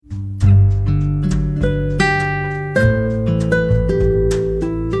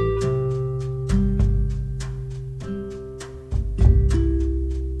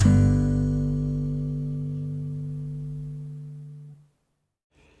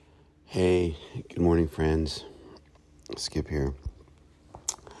Hey, good morning, friends. Skip here.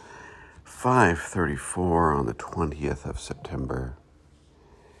 5:34 on the 20th of September.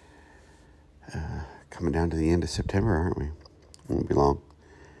 Coming down to the end of September, aren't we? Won't be long.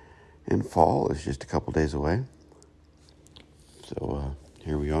 And fall is just a couple days away. So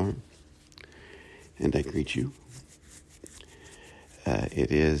here we are. And I greet you. It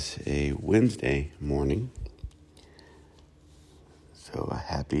is a Wednesday morning. So a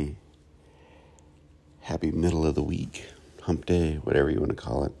happy middle of the week, hump day, whatever you want to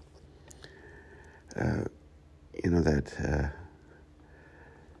call it. That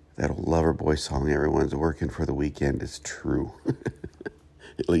old Loverboy song, everyone's working for the weekend, is true.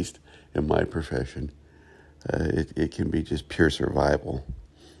 At least in my profession. It can be just pure survival.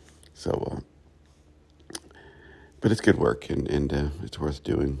 So, but it's good work and it's worth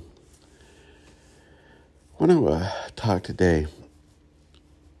doing. I want to talk today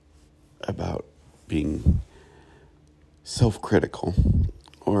about being self-critical,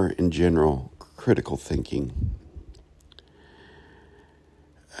 or in general, critical thinking.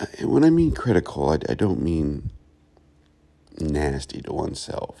 And when I mean critical, I don't mean nasty to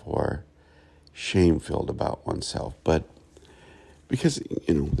oneself or shame-filled about oneself, but because,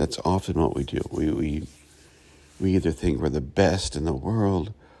 that's often what we do. We either think we're the best in the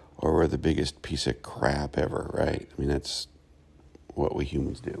world or we're the biggest piece of crap ever, right? I mean, that's what we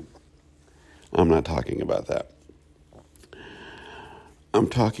humans do. I'm not talking about that. I'm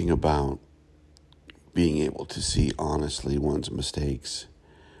talking about being able to see honestly one's mistakes,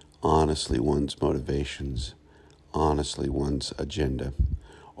 honestly one's motivations, honestly one's agenda,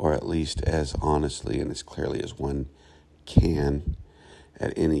 or at least as honestly and as clearly as one can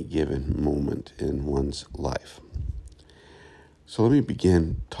at any given moment in one's life. So let me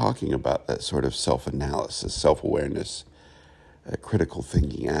begin talking about that sort of self-analysis, self-awareness, critical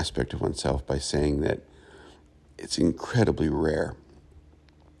thinking aspect of oneself by saying that it's incredibly rare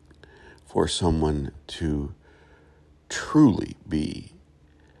for someone to truly be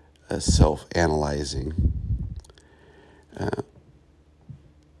self-analyzing. I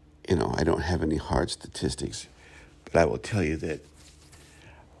don't have any hard statistics, but I will tell you that,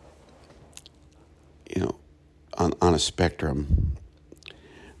 on a spectrum,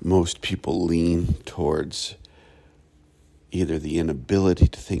 most people lean towards either the inability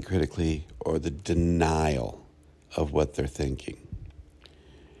to think critically or the denial of what they're thinking.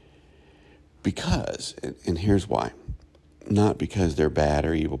 Because, and here's why, not because they're bad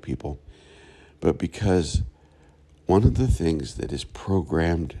or evil people, but because one of the things that is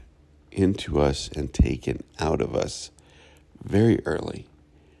programmed into us and taken out of us very early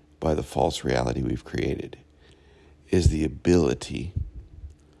by the false reality we've created is the ability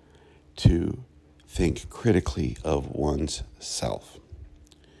to think critically of one's self.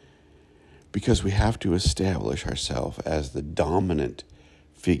 Because we have to establish ourselves as the dominant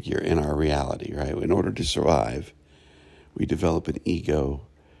figure in our reality, right? In order to survive, we develop an ego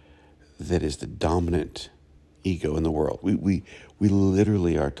that is the dominant ego in the world. We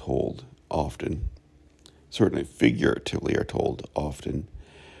literally are told often, certainly figuratively are told often,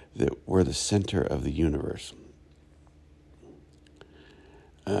 that we're the center of the universe.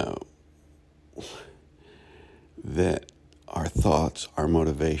 That our thoughts, our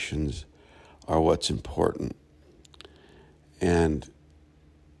motivations are what's important. And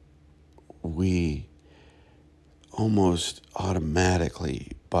we almost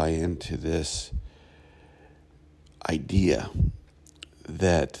automatically buy into this idea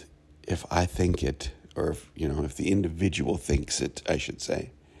that if I think it, or if the individual thinks it, I should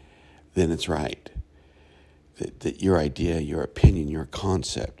say, then it's right. That your idea, your opinion, your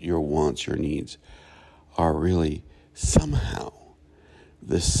concept, your wants, your needs are really somehow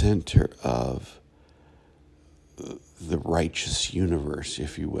the center of the righteous universe,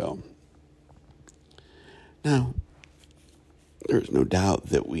 if you will. Now, there's no doubt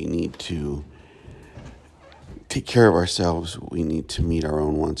that we need to take care of ourselves. We need to meet our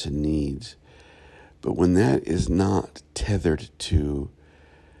own wants and needs. But when that is not tethered to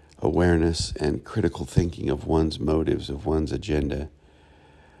awareness and critical thinking of one's motives, of one's agenda,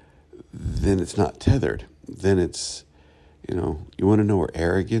 then it's not tethered. Then it's, you want to know where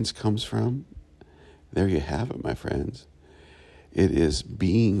arrogance comes from? There you have it, my friends. It is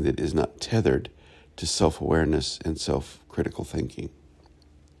being that is not tethered to self-awareness and self-critical thinking.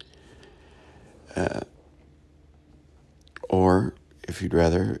 Or if you'd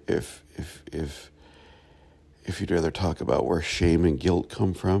rather, if you'd rather talk about where shame and guilt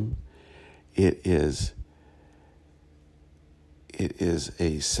come from, it is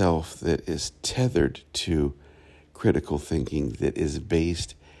a self that is tethered to critical thinking that is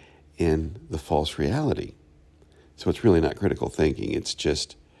based in the false reality. So it's really not critical thinking. It's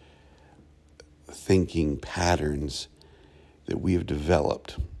just thinking patterns that we have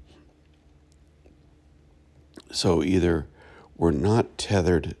developed. So either we're not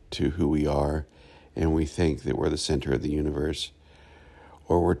tethered to who we are and we think that we're the center of the universe,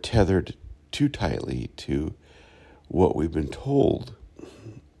 or we're tethered too tightly to what we've been told,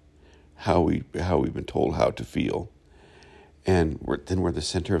 how we've been told how to feel, and then we're the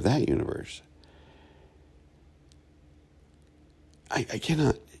center of that universe. I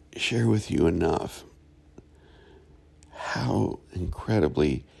cannot share with you enough how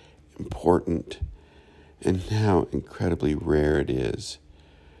incredibly important and how incredibly rare it is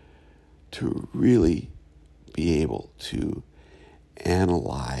to really be able to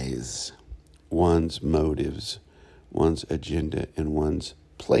analyze one's motives, one's agenda, and one's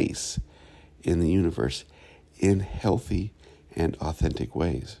place in the universe in healthy and authentic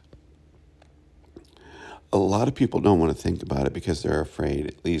ways. A lot of people don't want to think about it because they're afraid,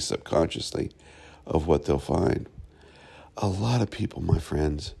 at least subconsciously, of what they'll find. A lot of people, my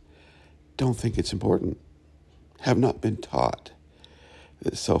friends, don't think it's important, have not been taught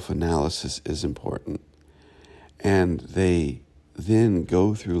that self-analysis is important. And they then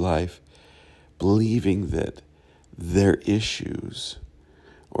go through life believing that their issues,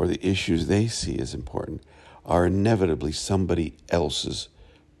 or the issues they see as important, are inevitably somebody else's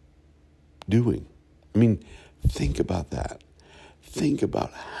doing. I mean, think about that. Think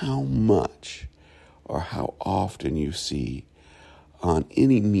about how much or how often you see on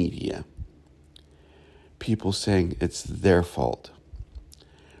any media people saying it's their fault,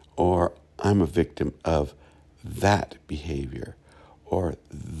 or I'm a victim of that behavior, or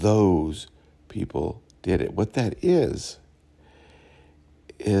those people did it. What that is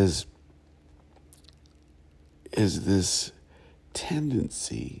this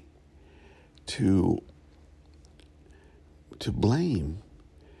tendency to blame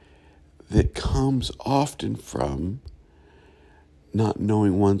that comes often from not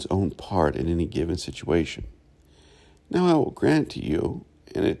knowing one's own part in any given situation. Now, I will grant to you,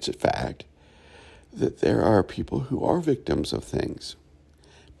 and it's a fact, that there are people who are victims of things.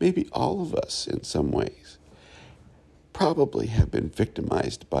 Maybe all of us in some ways probably have been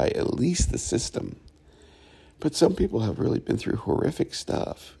victimized by at least the system. But some people have really been through horrific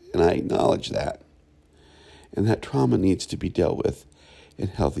stuff, and I acknowledge that. And that trauma needs to be dealt with in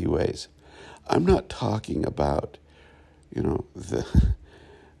healthy ways. I'm not talking about, the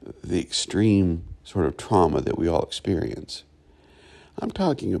extreme sort of trauma that we all experience. I'm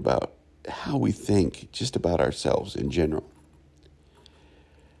talking about how we think just about ourselves in general.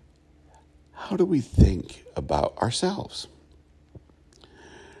 How do we think about ourselves?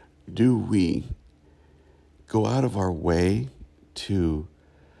 Do we go out of our way to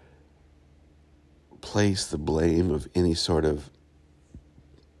place the blame of any sort of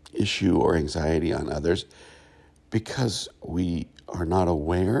issue or anxiety on others because we are not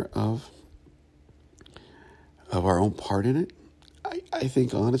aware of our own part in it? I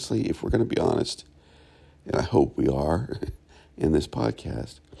think, honestly, if we're going to be honest, and I hope we are in this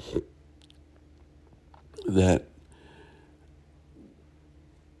podcast, that,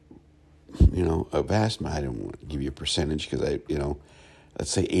 a vast, I don't want to give you a percentage because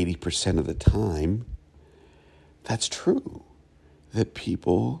let's say 80% of the time, that's true, that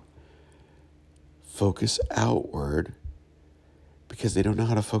people focus outward because they don't know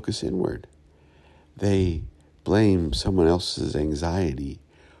how to focus inward. They blame someone else's anxiety,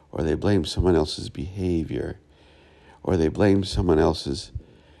 or they blame someone else's behavior, or they blame someone else's,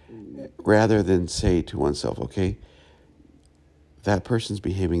 rather than say to oneself, okay, that person's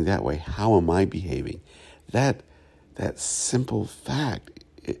behaving that way, how am I behaving? That simple fact,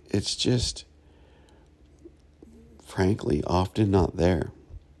 it's just, frankly, often not there.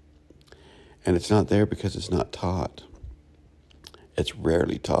 And it's not there because it's not taught. It's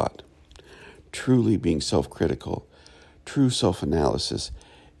rarely taught. Truly being self-critical, true self-analysis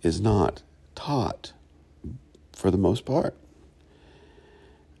is not taught for the most part.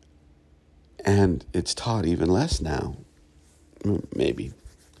 And it's taught even less now, maybe.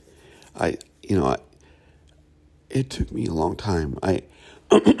 It took me a long time. I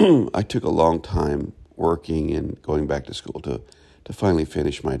took a long time working and going back to school to finally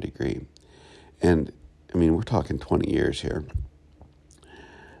finish my degree. And, we're talking 20 years here.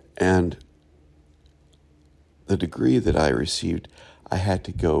 And the degree that I received, I had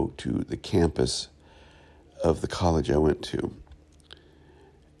to go to the campus of the college I went to.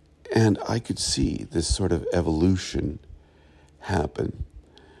 And I could see this sort of evolution happen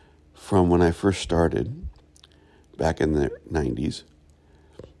from when I first started back in the 90s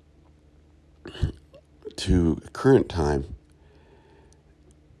to current time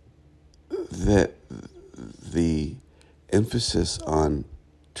that the emphasis on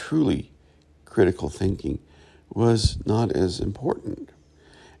truly critical thinking was not as important.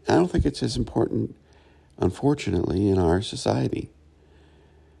 I don't think it's as important, unfortunately, in our society,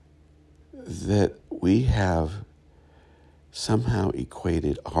 that we have somehow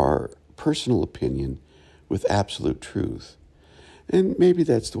equated our personal opinion with absolute truth. And maybe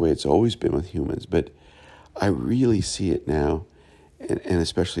that's the way it's always been with humans, but I really see it now, and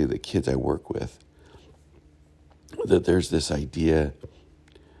especially the kids I work with, that there's this idea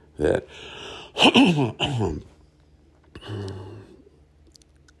that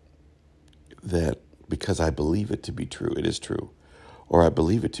that because I believe it to be true, it is true, or I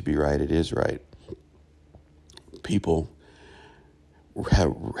believe it to be right, it is right. People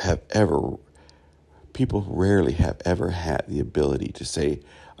rarely have ever had the ability to say,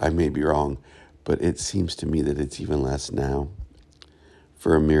 I may be wrong, but it seems to me that it's even less now,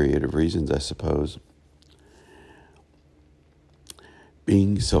 for a myriad of reasons, I suppose.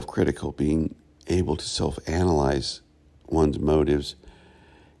 Being self-critical, being able to self-analyze one's motives,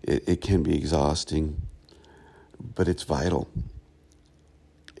 it can be exhausting, but it's vital.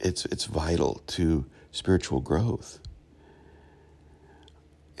 It's vital to spiritual growth.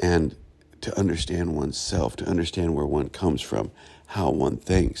 And to understand oneself, to understand where one comes from, how one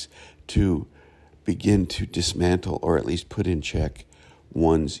thinks, to begin to dismantle or at least put in check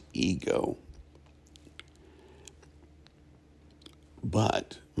one's ego.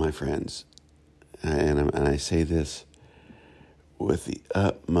 But, my friends, and I say this with the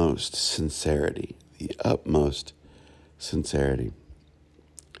utmost sincerity,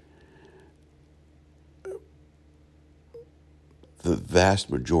 the vast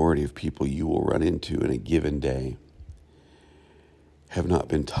majority of people you will run into in a given day have not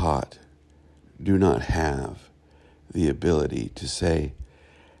been taught, do not have the ability to say,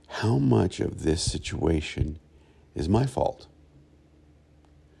 how much of this situation is my fault?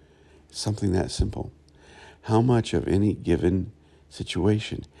 Something that simple. How much of any given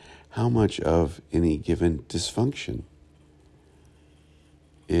situation, how much of any given dysfunction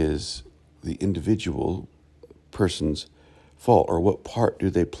is the individual person's fault, or what part do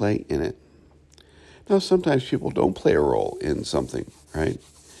they play in it? Now, sometimes people don't play a role in something, right?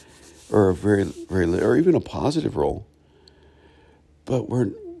 Or a or even a positive role. But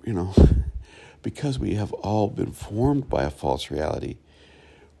we're, because we have all been formed by a false reality,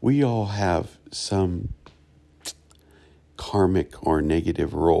 we all have some karmic or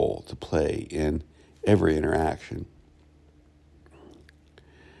negative role to play in every interaction.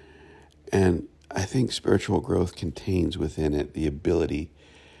 And I think spiritual growth contains within it the ability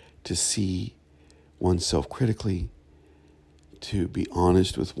to see oneself critically, to be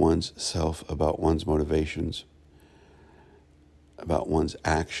honest with one's self about one's motivations, about one's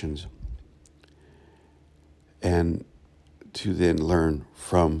actions, and to then learn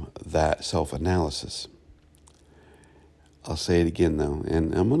from that self-analysis. I'll say it again, though,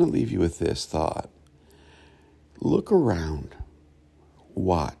 and I'm going to leave you with this thought. Look around.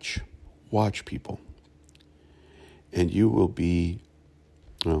 Watch people. And you will be,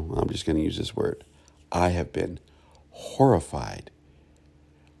 I'm just going to use this word. I have been horrified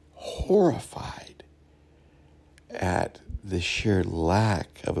at the sheer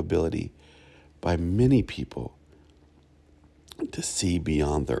lack of ability by many people to see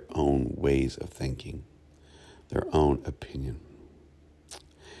beyond their own ways of thinking, their own opinion.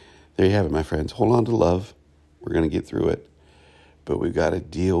 There you have it, my friends. Hold on to love. We're going to get through it. But we've got to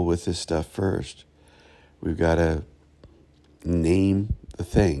deal with this stuff first. We've got to name the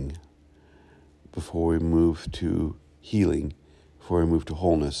thing before we move to healing, before we move to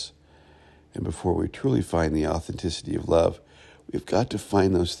wholeness, and before we truly find the authenticity of love. We've got to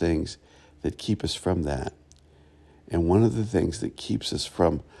find those things that keep us from that. And one of the things that keeps us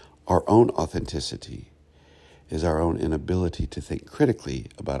from our own authenticity is our own inability to think critically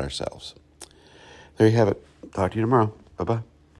about ourselves. There you have it. Talk to you tomorrow. Bye-bye.